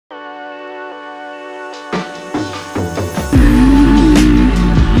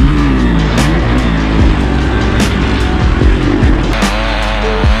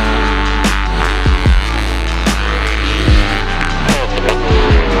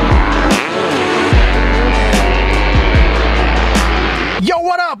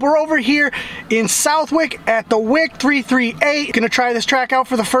in Southwick at the Wick 338. Gonna try this track out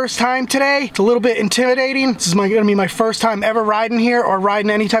for the first time today. It's a little bit intimidating. This is gonna be my first time ever riding here or riding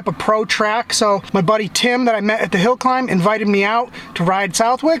any type of pro track. So my buddy Tim that I met at the hill climb invited me out to ride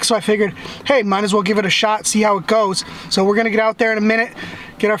Southwick. So I figured, hey, might as well give it a shot, see how it goes. So we're gonna get out there in a minute,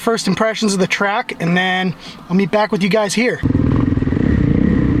 get our first impressions of the track, and then I'll meet back with you guys here.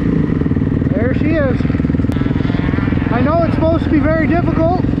 There she is. I know it's supposed to be very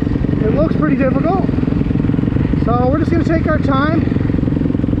difficult. It looks pretty difficult. So we're just gonna take our time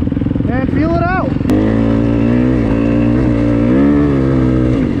and feel it out.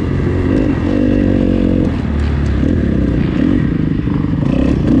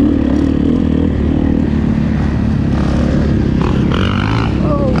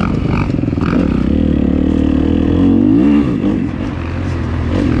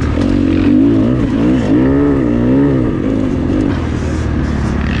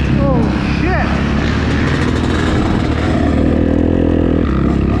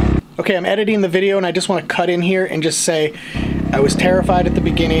 Okay, I'm editing the video and I just want to cut in here and just say I was terrified at the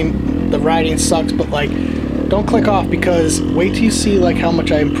beginning. The riding sucks, but like, don't click off, because wait till you see like how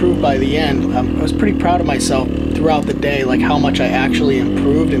much I improved by the end. I was pretty proud of myself throughout the day, like how much I actually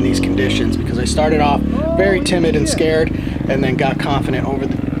improved in these conditions, because I started off very timid and scared and then got confident over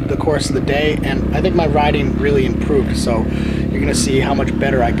the course of the day, and I think my riding really improved. So you're gonna see how much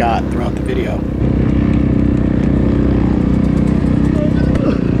better I got throughout the video.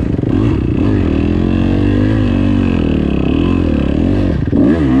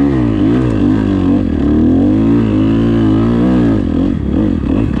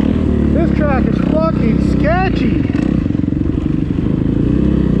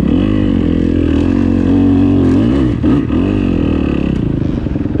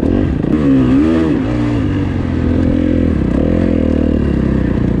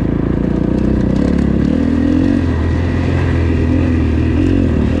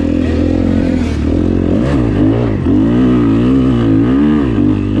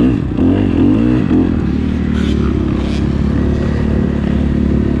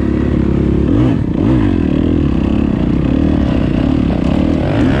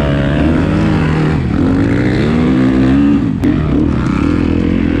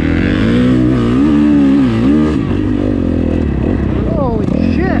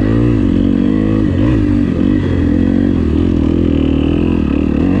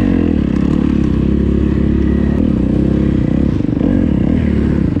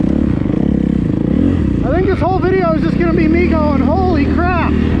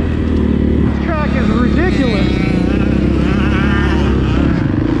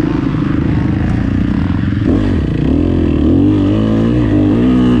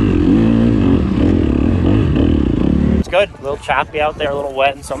 Good, a little choppy out there, a little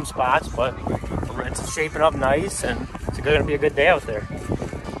wet in some spots, but it's shaping up nice and it's going to be a good day out there.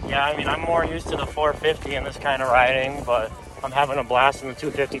 Yeah, I mean, I'm more used to the 450 in this kind of riding, but I'm having a blast in the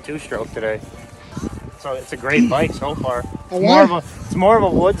 252 stroke today. So it's a great bike so far. It's more of a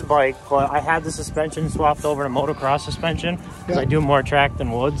woods bike, but I had the suspension swapped over to motocross suspension because I do more track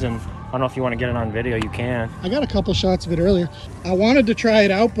than woods, and I don't know if you want to get it on video, you can. I got a couple shots of it earlier. I wanted to try it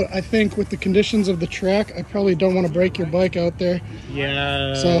out, but I think with the conditions of the track, I probably don't want to break your bike out there.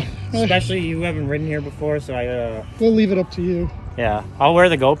 Yeah, so especially you haven't ridden here before, so we'll leave it up to you. Yeah, I'll wear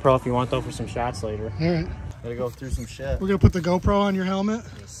the GoPro if you want, though, for some shots later. All right. Gotta go through some shit. We're gonna put the GoPro on your helmet.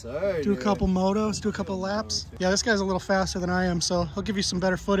 Yes, sir. Do a couple motos, do a couple laps. Yeah, this guy's a little faster than I am, so he'll give you some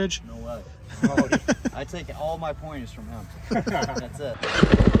better footage. No way. Oh, I take all my pointers from him. That's it.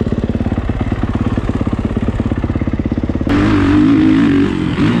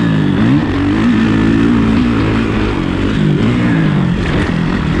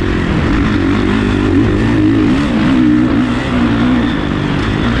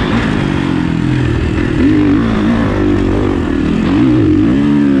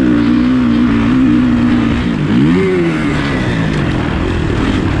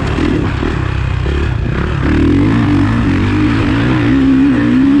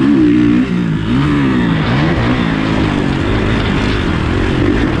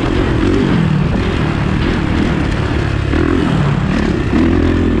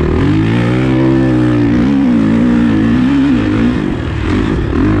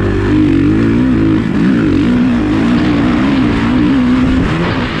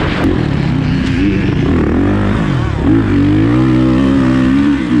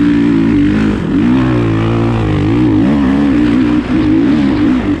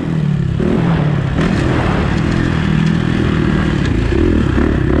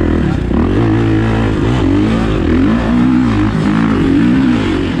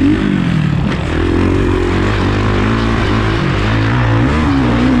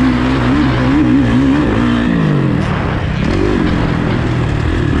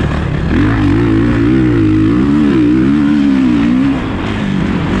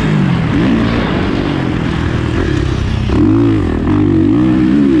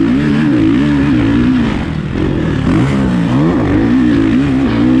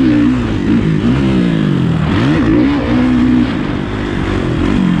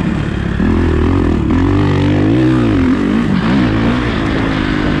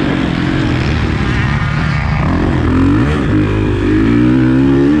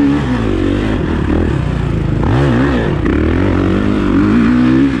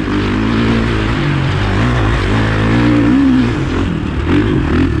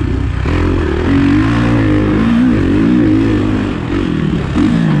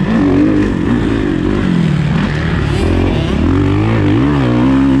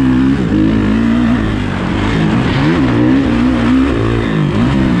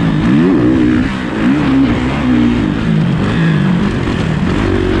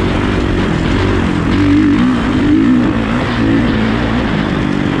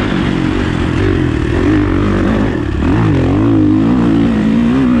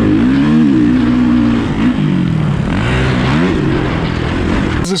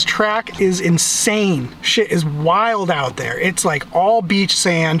 this track is insane. Shit is wild out there. It's like all beach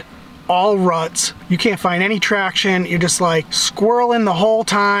sand, all ruts. You can't find any traction. You're just like squirreling the whole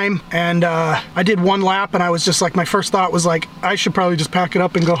time. And I did one lap and I was just like, my first thought was like, I should probably just pack it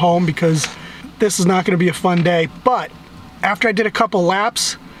up and go home because this is not gonna be a fun day. But after I did a couple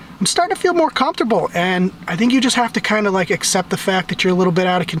laps, I'm starting to feel more comfortable, and I think you just have to kind of like accept the fact that you're a little bit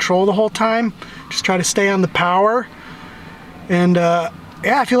out of control the whole time. Just try to stay on the power, and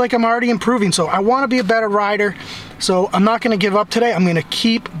yeah, I feel like I'm already improving, so I want to be a better rider. So I'm not going to give up today. I'm going to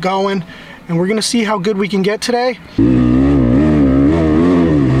keep going, and we're going to see how good we can get today.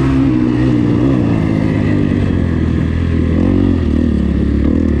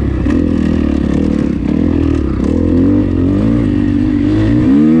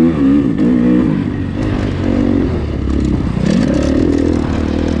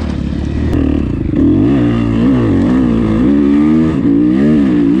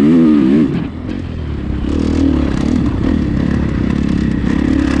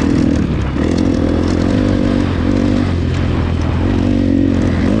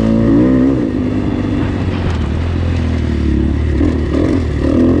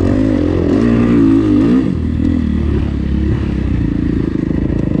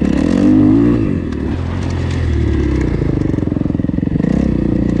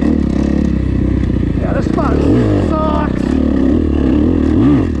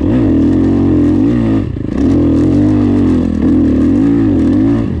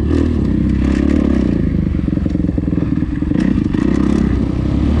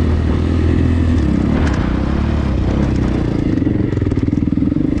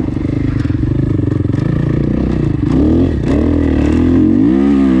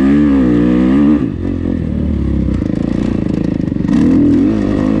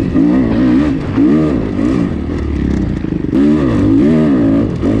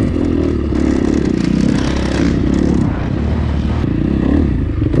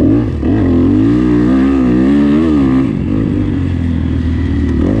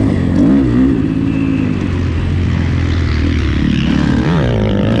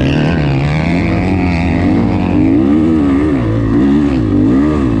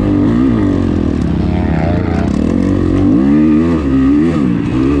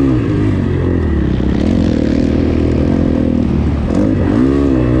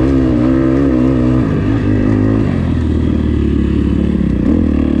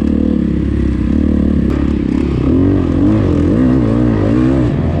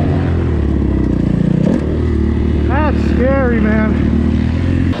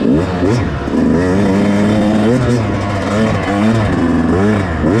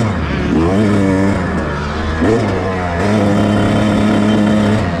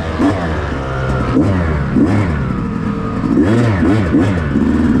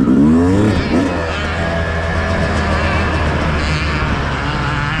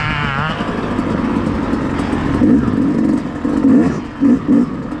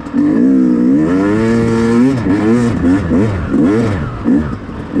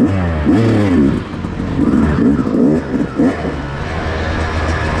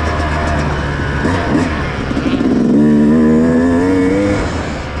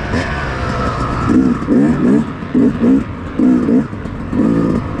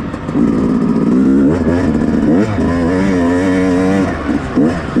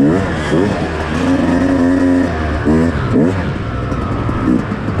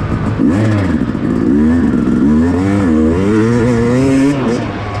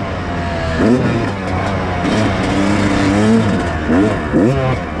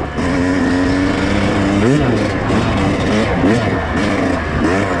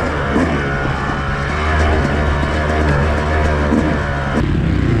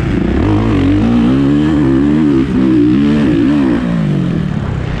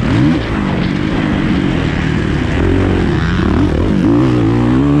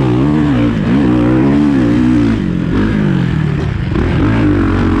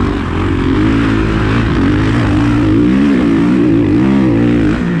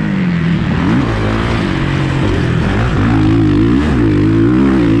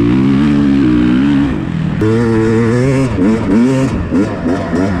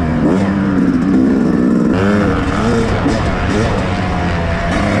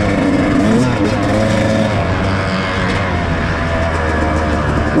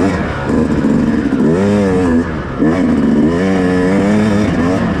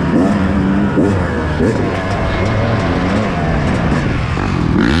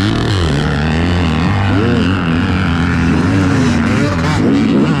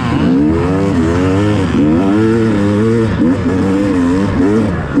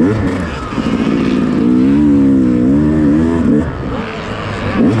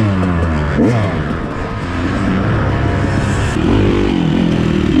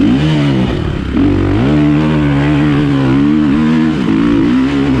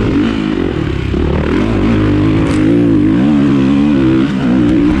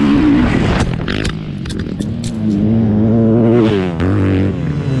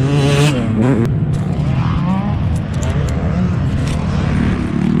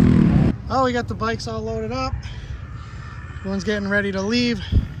 Well, we got the bikes all loaded up. Everyone's getting ready to leave.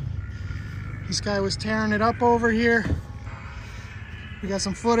 This guy was tearing it up over here. We got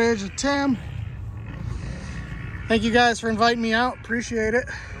some footage of Tim. Thank you guys for inviting me out. Appreciate it.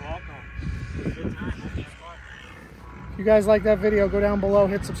 You're welcome. It was a good time. Hope you had fun. If you guys like that video, go down below,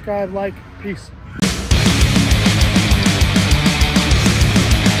 hit subscribe, like. Peace.